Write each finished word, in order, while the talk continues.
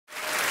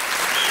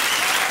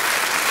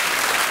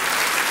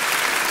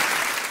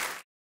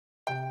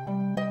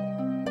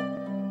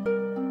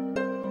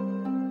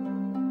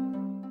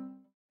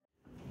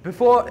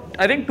Before,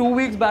 I think 2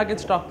 weeks back it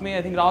struck me,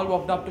 I think Rahul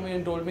walked up to me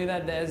and told me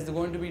that there's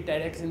going to be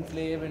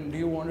TEDxFLAMElive and do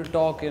you want to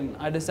talk? And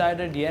I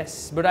decided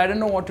yes, but I didn't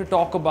know what to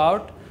talk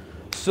about.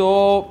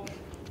 So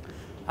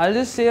I'll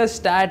just say a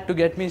stat to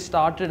get me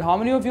started. How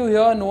many of you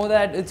here know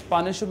that it's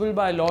punishable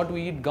by law to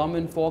eat gum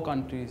in 4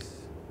 countries?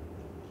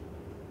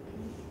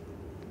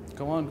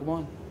 Come on, come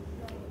on.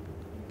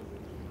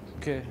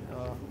 Okay,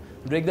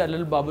 break that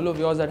little bubble of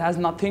yours. That has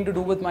nothing to do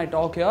with my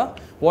talk here.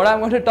 What I'm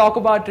going to talk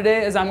about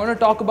today is I'm going to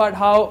talk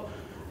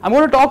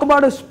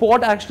about a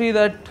sport actually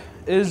that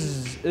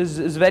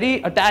is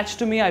very attached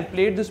to me. I've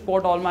played this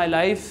sport all my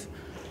life.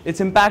 It's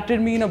impacted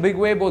me in a big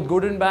way, both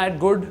good and bad.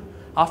 Good,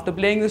 after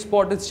playing this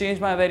sport, it's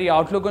changed my very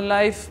outlook on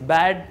life.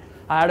 Bad,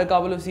 I had a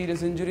couple of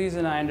serious injuries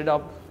and I ended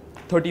up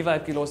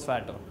 35 kilos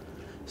fatter.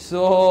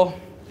 So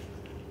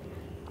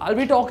I'll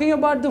be talking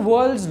about the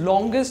world's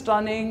longest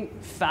running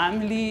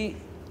family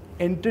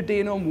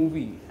entertainer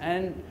movie,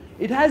 and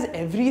it has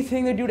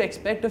everything that you'd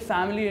expect a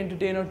family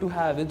entertainer to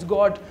have. It's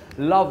got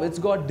love, it's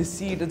got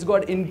deceit, it's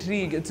got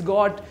intrigue, it's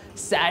got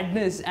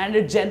sadness, and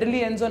it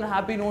generally ends on a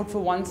happy note for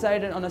one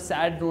side and on a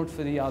sad note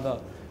for the other.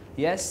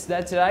 Yes,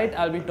 that's right,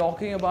 I'll be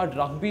talking about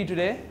rugby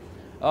today.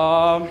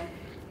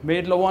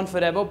 Made love on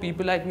forever.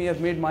 People like me have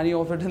made money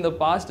off it in the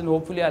past, and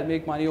hopefully I'll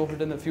make money off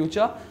it in the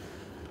future.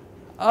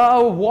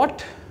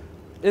 What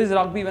is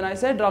rugby? When I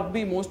said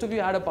rugby, most of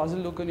you had a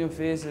puzzled look on your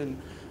face, and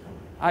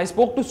I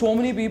spoke to so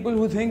many people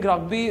who think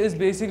rugby is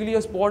basically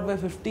a sport where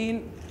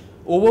 15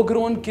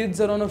 overgrown kids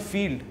are on a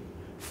field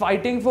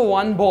fighting for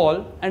one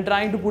ball and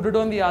trying to put it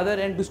on the other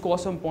end to score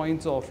some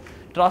points off.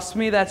 Trust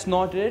me, that's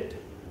not it.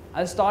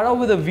 I'll start off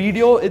with a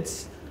video.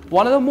 It's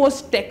one of the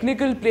most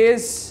technical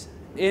plays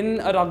in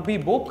a rugby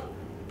book.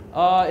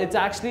 It's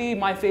actually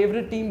my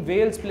favorite team,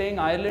 Wales, playing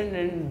Ireland,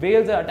 and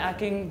Wales are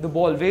attacking the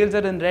ball. Wales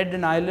are in red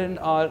and Ireland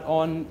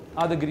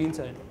are the green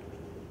side.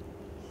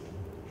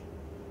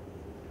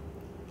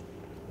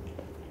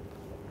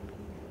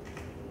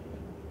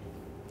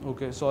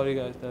 Okay, sorry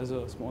guys, there's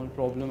a small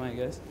problem I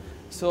guess.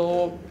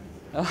 So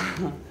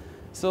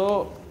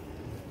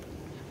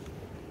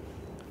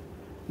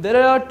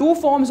there are 2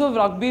 forms of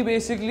rugby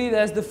basically.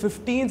 There's the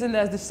 15s and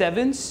there's the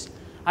 7s.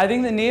 I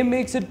think the name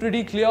makes it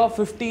pretty clear.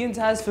 15s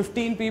has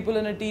 15 people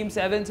in a team,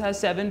 7s has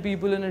 7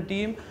 people in a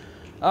team.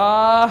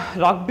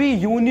 Rugby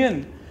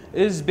union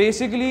is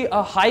basically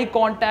a high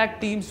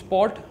contact team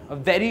sport, a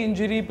very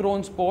injury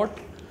prone sport,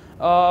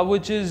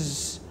 which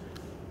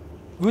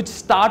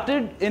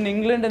started in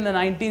England in the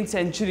 19th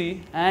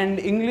century, and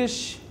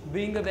English,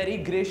 being the very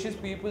gracious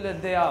people that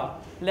they are,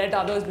 let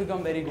others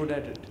become very good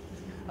at it.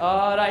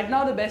 Right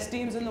now the best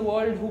teams in the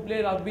world who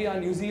play rugby are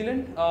New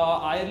Zealand,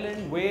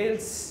 Ireland,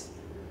 Wales.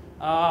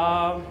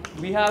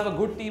 We have a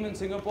good team in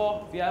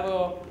Singapore. We have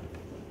a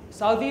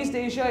Southeast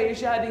Asia, I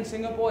think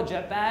Singapore,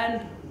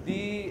 Japan,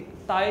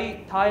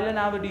 Thailand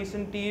have a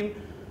decent team.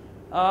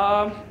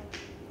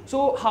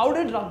 So how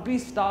did rugby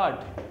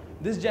start?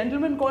 This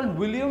gentleman called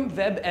William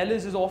Webb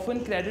Ellis is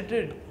often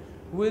credited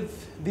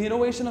with the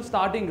innovation of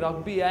starting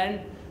rugby,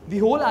 and the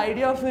whole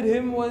idea for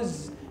him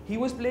was he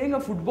was playing a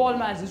football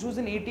match. This was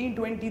in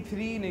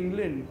 1823 in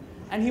England,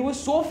 and he was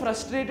so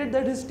frustrated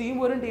that his team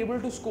weren't able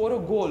to score a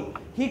goal.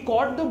 He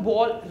caught the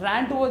ball,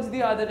 ran towards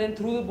the other end,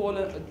 threw the ball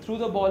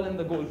in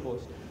the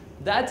goalpost.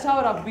 That's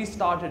how rugby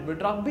started.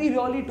 But rugby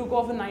really took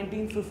off in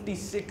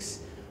 1956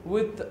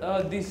 with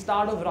the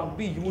start of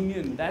rugby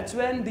union. That's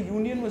when the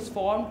union was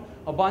formed.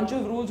 A bunch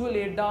of rules were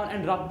laid down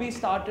and rugby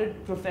started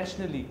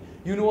professionally.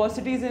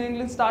 Universities in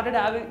England started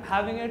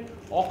having it.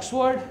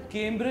 Oxford,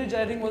 Cambridge,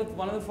 I think was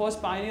one of the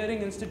first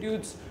pioneering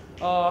institutes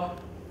to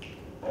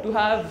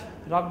have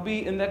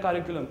rugby in their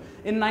curriculum.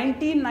 In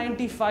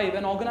 1995,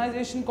 an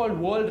organization called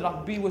World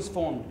Rugby was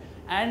formed.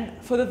 And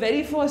for the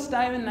very first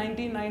time in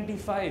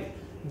 1995,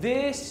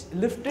 they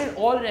lifted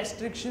all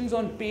restrictions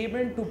on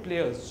payment to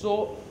players.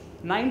 So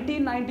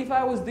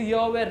 1995 was the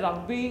year where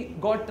rugby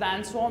got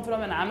transformed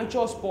from an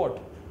amateur sport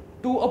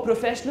to a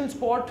professional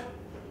sport,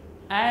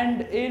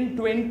 and in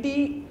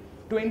 20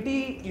 to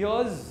 25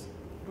 years,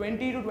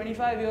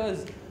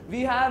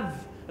 we have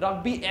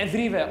rugby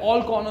everywhere,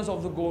 all corners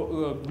of the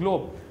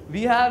globe.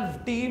 We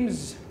have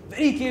teams,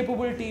 very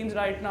capable teams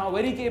right now,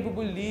 very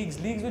capable leagues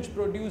which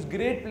produce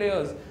great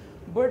players.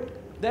 But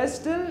there's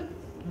still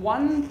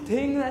one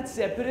thing that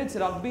separates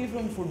rugby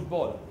from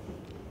football.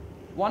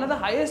 One of the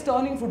highest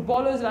earning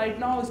footballers right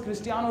now is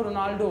Cristiano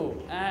Ronaldo,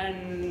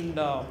 and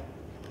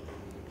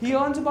he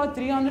earns about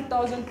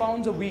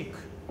 £300,000 a week.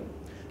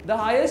 The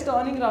highest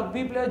earning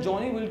rugby player,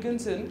 Johnny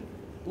Wilkinson,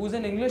 who's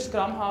an English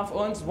scrum half,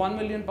 earns £1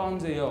 million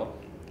a year.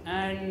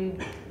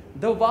 And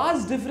the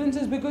vast difference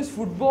is because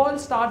football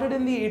started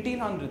in the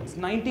 1800s,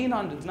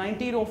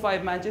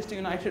 1905, Manchester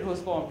United was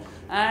formed,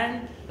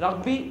 and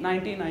rugby,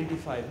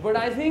 1995. But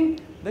I think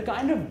the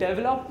kind of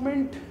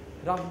development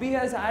rugby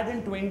has had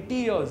in 20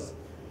 years,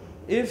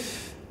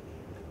 if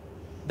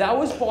that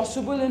was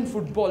possible in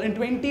football, in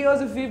 20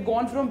 years, if we've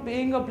gone from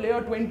paying a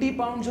player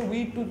 £20 a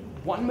week to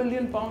 £1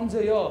 million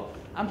a year,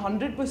 I'm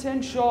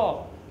 100%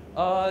 sure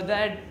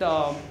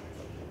that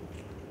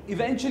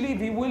eventually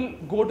we will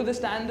go to the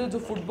standards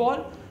of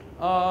football.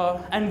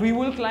 and we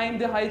will climb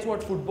the heights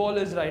what football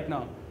is right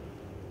now.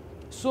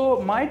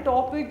 So my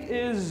topic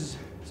is,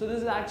 so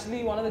this is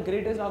actually one of the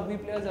greatest rugby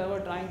players ever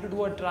trying to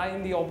do a try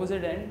in the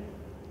opposite end.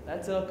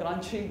 That's a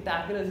crunching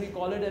tackle as we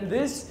call it, and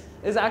this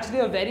is actually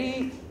a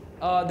very,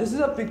 this is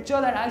a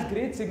picture that has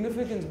great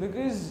significance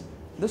because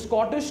the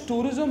Scottish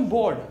Tourism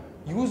Board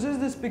uses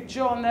this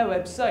picture on their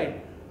website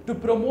to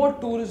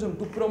promote tourism,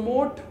 to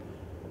promote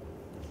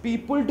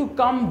people to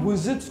come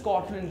visit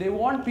Scotland. They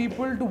want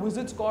people to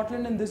visit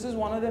Scotland, and this is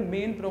one of their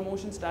main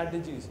promotion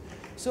strategies.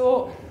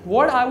 So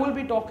what I will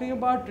be talking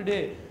about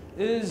today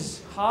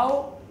is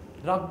how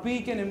rugby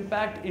can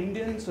impact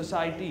Indian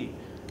society.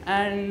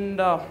 And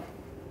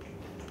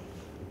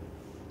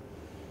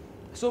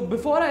so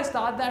before I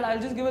start that, I'll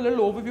just give a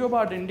little overview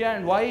about India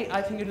and why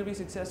I think it will be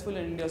successful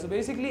in India. So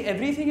basically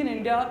everything in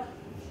India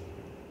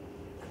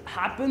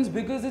happens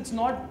because it's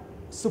not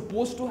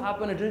supposed to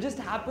happen. It will just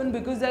happen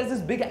because there's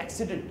this big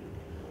accident.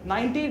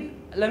 Let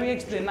me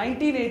explain.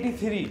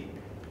 1983,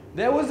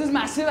 there was this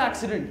massive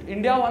accident.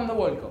 India won the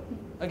World Cup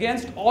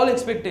against all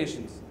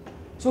expectations.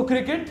 So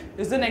cricket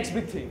is the next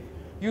big thing.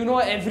 You know,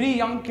 every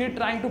young kid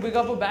trying to pick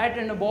up a bat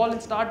and a ball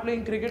and start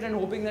playing cricket and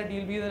hoping that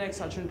he'll be the next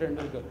Sachin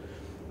Tendulkar.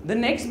 The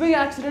next big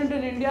accident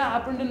in India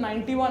happened in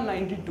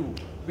 91-92.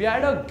 We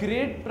had a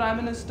great Prime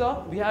Minister.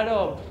 We had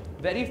a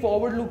very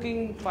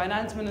forward-looking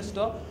finance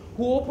minister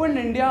who opened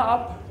India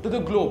up to the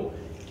globe.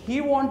 He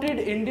wanted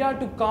India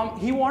to come,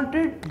 he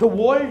wanted the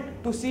world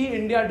to see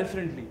India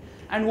differently.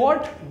 And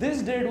what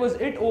this did was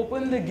it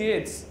opened the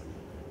gates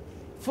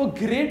for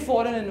great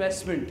foreign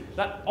investment.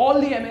 That all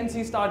the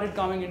MNCs started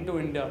coming into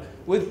India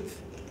with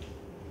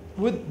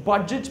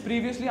budgets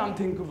previously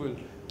unthinkable.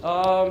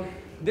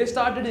 They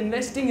started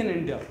investing in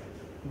India.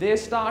 They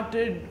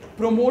started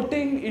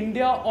promoting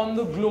India on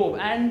the globe.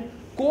 And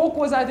Coke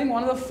was, I think,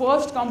 one of the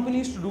first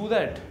companies to do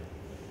that.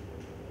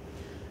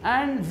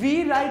 And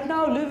we right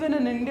now live in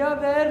an India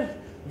where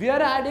we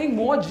are adding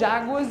more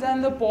Jaguars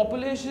than the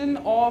population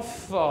of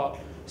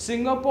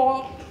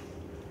Singapore.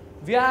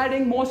 We are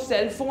adding more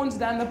cell phones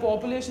than the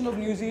population of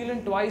New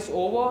Zealand twice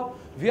over.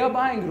 We are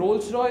buying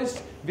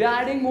Rolls-Royce. We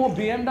are adding more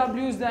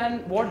BMWs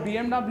than what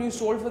BMW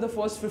sold for the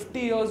first 50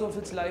 years of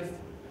its life.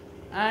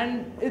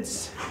 And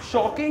it's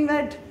shocking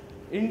that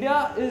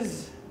India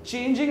is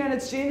changing, and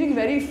it's changing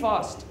very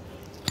fast.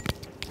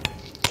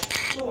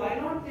 So why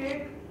not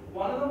take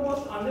one of the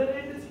most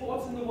underrated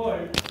sports in the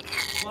world,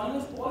 one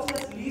of the sports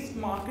that's least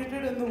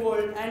marketed in the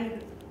world,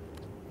 and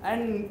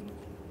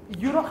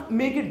you know,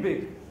 make it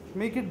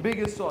big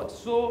as sorts.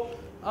 So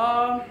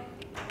I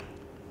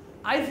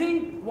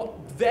think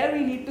where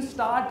we need to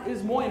start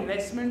is more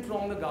investment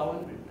from the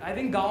government. I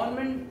think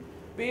government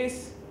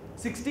pays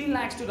 16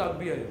 lakhs to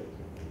rugby a year.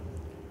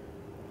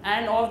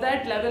 And of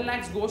that, 11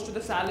 lakhs goes to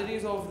the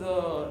salaries of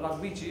the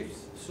rugby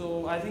chiefs.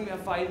 So I think we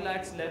have 5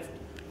 lakhs left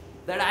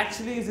that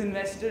actually is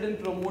invested in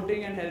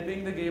promoting and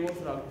helping the game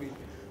of rugby.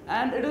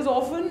 And it is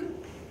often,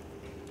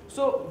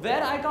 so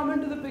where I come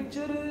into the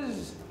picture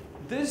is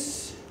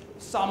this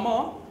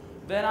summer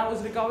when I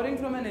was recovering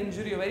from an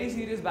injury, a very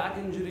serious back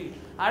injury.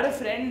 I had a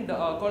friend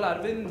called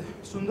Arvind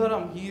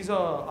Sundaram. He's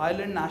an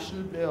Ireland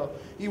national player.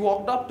 He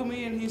walked up to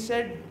me and he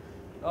said,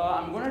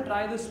 I'm going to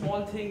try this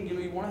small thing,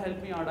 you want to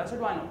help me out? I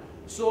said, why not?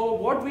 So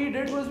what we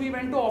did was we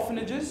went to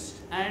orphanages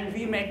and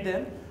we met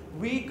them.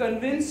 We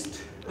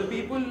convinced the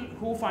people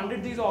who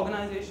funded these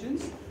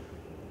organizations,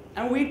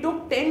 and we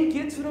took 10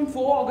 kids from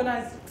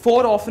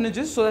 4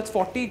 orphanages, so that's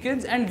 40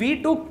 kids, and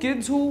we took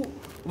kids who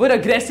were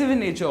aggressive in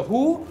nature,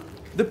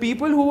 the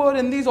people who were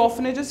in these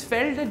orphanages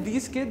felt that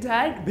these kids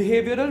had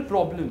behavioral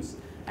problems.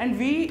 And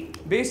we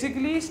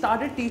basically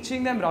started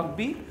teaching them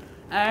rugby,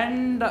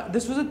 and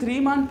this was a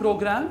 3-month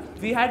program.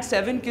 We had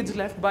 7 kids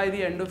left by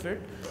the end of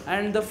it.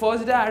 And the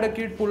first day I had a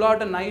kid pull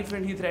out a knife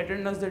and he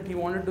threatened us that he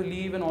wanted to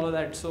leave and all of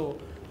that. So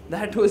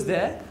that was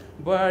there.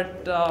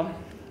 But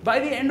by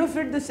the end of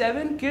it, the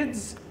 7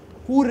 kids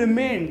who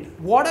remained,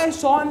 what I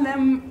saw in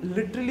them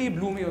literally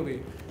blew me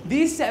away.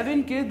 These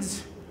 7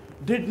 kids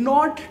did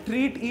not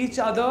treat each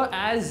other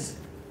as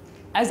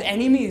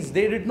enemies.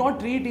 They did not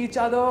treat each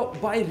other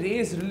by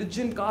race,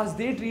 religion, caste.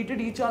 They treated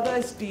each other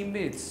as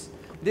teammates.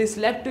 They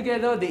slept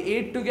together, they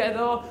ate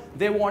together, all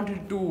they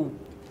wanted to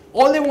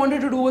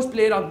do was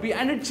play rugby,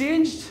 and it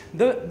changed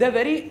their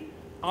very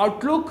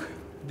outlook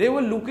they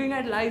were looking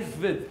at life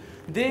with.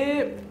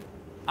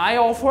 I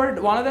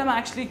offered, one of them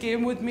actually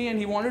came with me and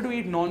he wanted to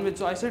eat non-veg,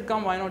 so I said,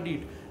 come, why not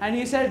eat? And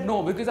he said,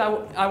 no, because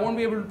I won't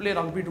be able to play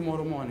rugby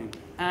tomorrow morning.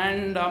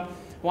 And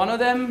one of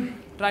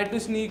them tried to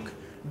sneak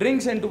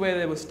drinks into where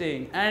they were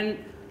staying. And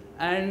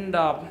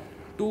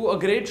to a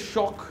great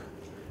shock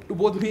to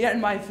both me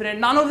and my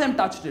friend, none of them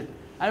touched it.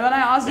 And when I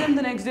asked them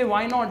the next day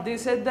why not, they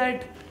said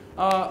that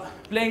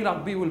playing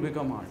rugby will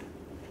become hard.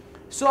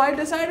 So I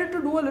decided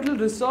to do a little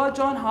research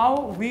on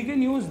how we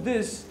can use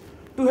this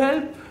to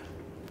help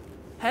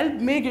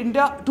make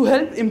India, to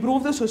help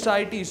improve the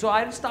society. So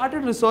I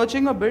started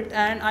researching a bit,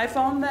 and I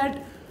found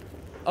that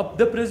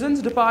the Prisons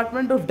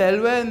Department of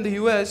Delaware in the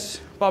US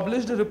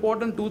published a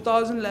report in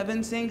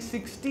 2011 saying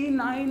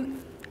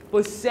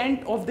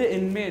 69% of the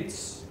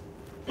inmates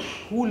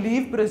who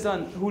leave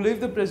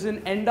the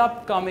prison end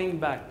up coming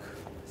back.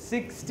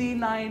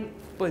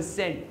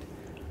 69%.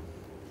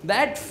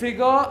 That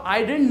figure,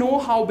 I didn't know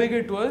how big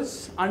it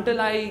was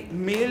until I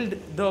mailed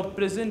the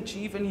prison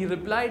chief and he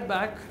replied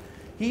back.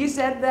 He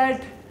said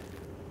that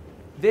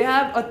they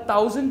have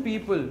 1,000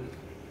 people.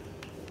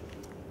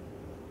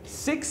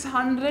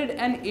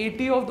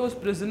 680 of those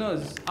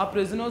prisoners are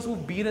prisoners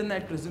who've been in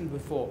that prison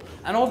before.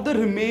 And of the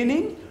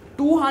remaining,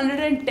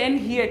 210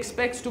 he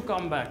expects to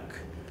come back.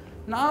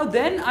 Now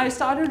then I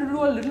started to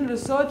do a little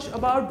research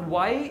about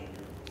why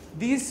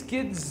these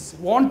kids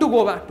want to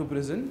go back to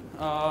prison.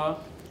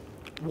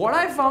 What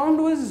I found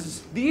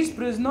was these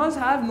prisoners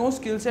have no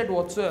skill set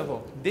whatsoever.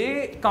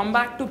 They come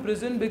back to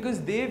prison because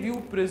they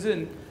view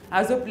prison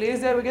as a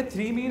place where we get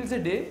 3 meals a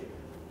day,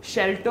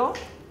 shelter,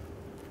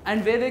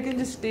 and where they can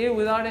just stay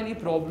without any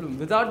problem,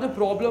 without the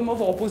problem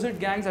of opposite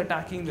gangs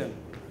attacking them,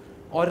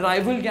 or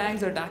rival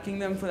gangs attacking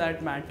them for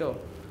that matter.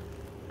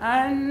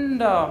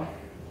 And I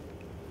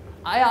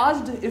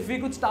asked if we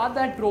could start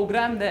that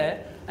program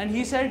there, and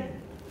he said,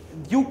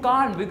 you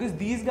can't, because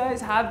these guys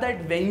have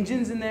that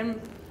vengeance in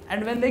them,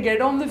 and when they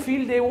get on the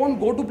field, they won't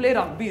go to play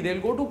rugby, they'll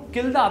go to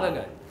kill the other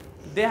guy.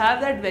 They have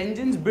that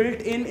vengeance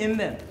built in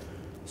them.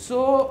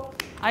 So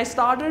I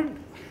started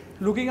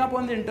looking up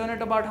on the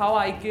internet about how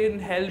I can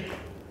help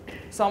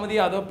some of the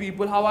other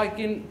people, how I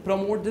can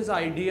promote this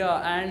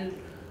idea, and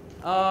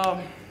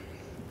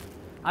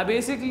I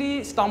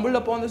basically stumbled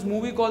upon this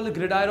movie called The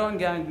Gridiron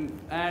Gang.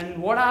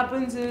 And what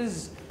happens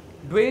is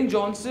Dwayne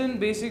Johnson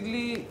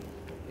basically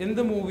in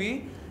the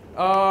movie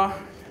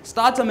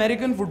starts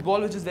American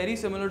football, which is very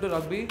similar to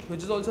rugby,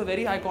 which is also a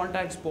very high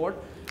contact sport,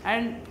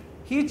 and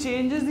he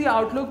changes the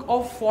outlook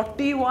of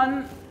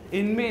 41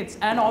 inmates,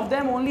 and of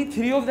them only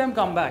 3 of them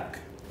come back.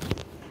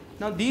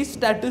 Now these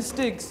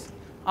statistics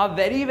are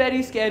very,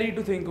 very scary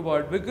to think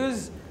about,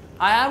 because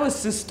I have a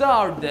sister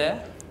out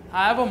there,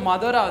 I have a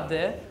mother out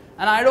there,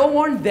 and I don't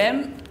want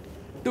them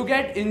to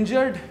get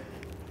injured.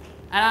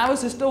 And I have a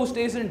sister who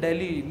stays in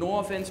Delhi. No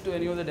offense to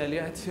any of the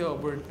Delhiites here,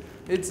 but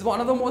it's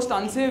one of the most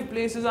unsafe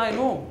places I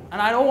know.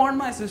 And I don't want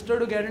my sister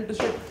to get into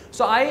shit.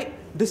 So I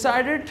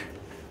decided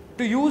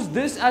to use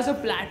this as a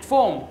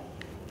platform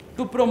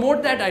to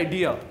promote that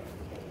idea.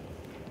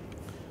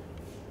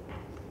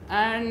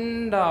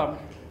 And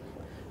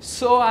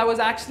so I was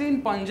actually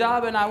in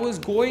Punjab and I was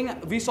going,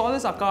 we saw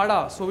this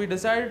Akhada, so we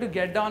decided to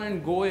get down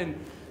and go in.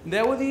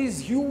 There were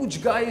these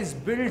huge guys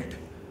built.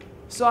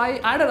 So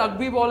I had a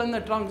rugby ball in the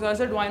trunk, so I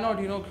said, why not,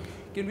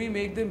 can we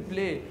make them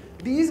play?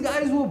 These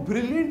guys were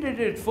brilliant at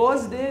it.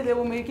 First day, they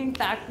were making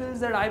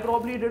tackles that I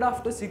probably did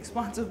after 6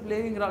 months of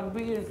playing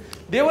rugby. And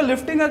they were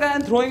lifting a guy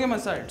and throwing him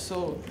aside.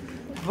 So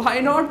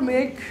why not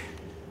make,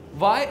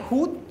 why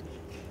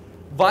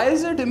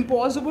is it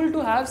impossible to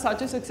have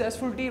such a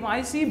successful team?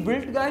 I see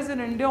built guys in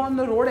India on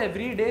the road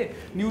every day.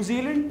 New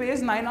Zealand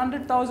pays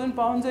 900,000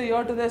 pounds a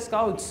year to their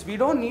scouts. We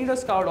don't need a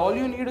scout. All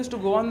you need is to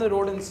go on the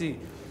road and see.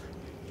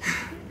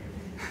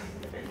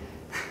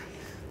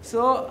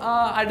 So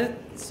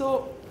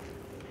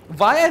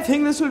why I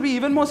think this will be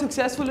even more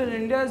successful in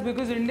India is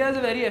because India is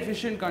a very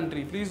efficient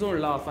country. Please don't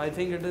laugh. I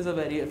think it is a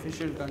very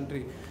efficient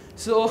country.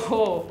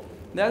 So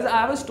I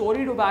have a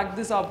story to back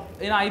this up.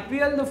 In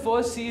IPL, the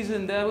first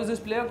season, there was this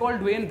player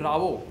called Dwayne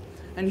Bravo,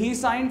 and he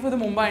signed for the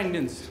Mumbai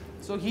Indians.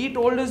 So he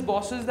told his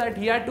bosses that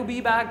he had to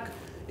be back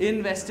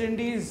in West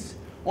Indies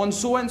on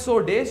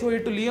so-and-so day, so he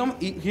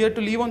had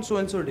to leave on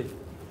so-and-so day.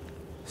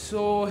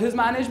 So his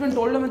management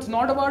told him it's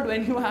not about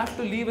when you have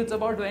to leave, it's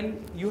about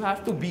when you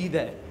have to be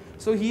there.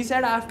 So he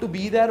said, I have to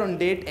be there on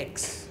date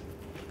X.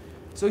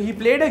 So he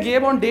played a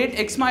game on date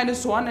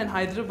X-1 in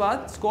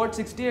Hyderabad, scored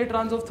 68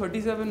 runs of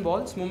 37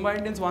 balls. Mumbai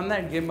Indians won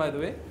that game, by the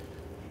way.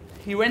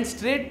 He went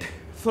straight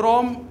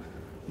from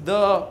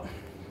the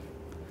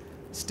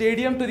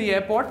stadium to the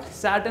airport,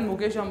 sat in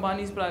Mukesh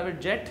Ambani's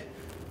private jet.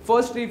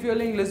 First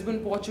refueling Lisbon,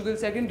 Portugal,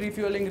 second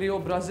refueling Rio,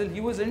 Brazil.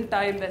 He was in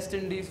time West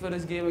Indies for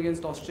his game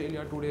against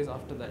Australia 2 days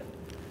after that.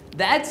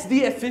 That's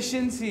the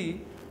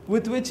efficiency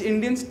with which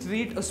Indians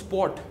treat a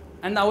sport.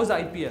 And that was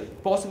IPL,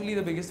 possibly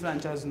the biggest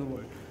franchise in the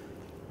world.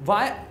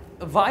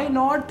 Why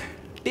not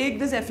take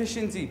this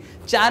efficiency,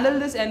 channel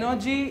this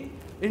energy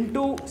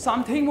into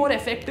something more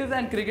effective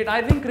than cricket?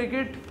 I think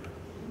cricket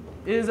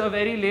is a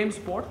very lame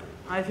sport.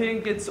 I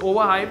think it's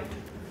overhyped.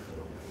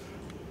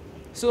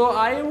 So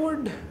I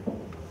would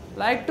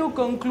like to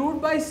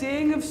conclude by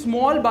saying if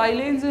small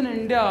bylanes in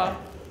India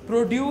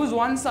produce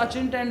one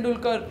Sachin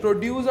Tendulkar,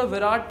 produce a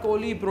Virat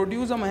Kohli,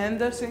 produce a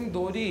Mahendra Singh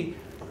Dhoni,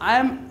 I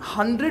am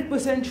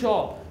 100%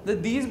 sure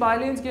that these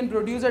bylanes can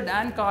produce a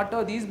Dan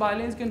Carter, these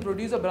bylanes can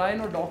produce a Brian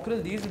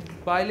O'Dockrell, these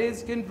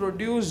bylanes can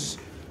produce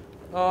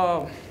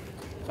a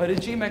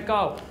Richie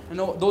McCaw.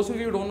 Those of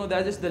you who don't know,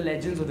 they're just the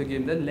legends of the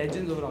game, they're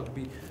legends of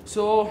rugby.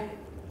 So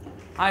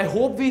I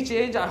hope we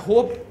change, I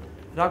hope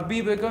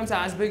rugby becomes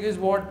as big as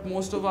what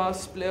most of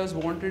us players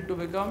wanted to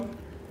become.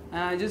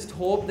 And I just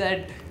hope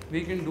that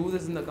we can do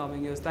this in the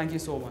coming years. Thank you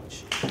so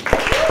much.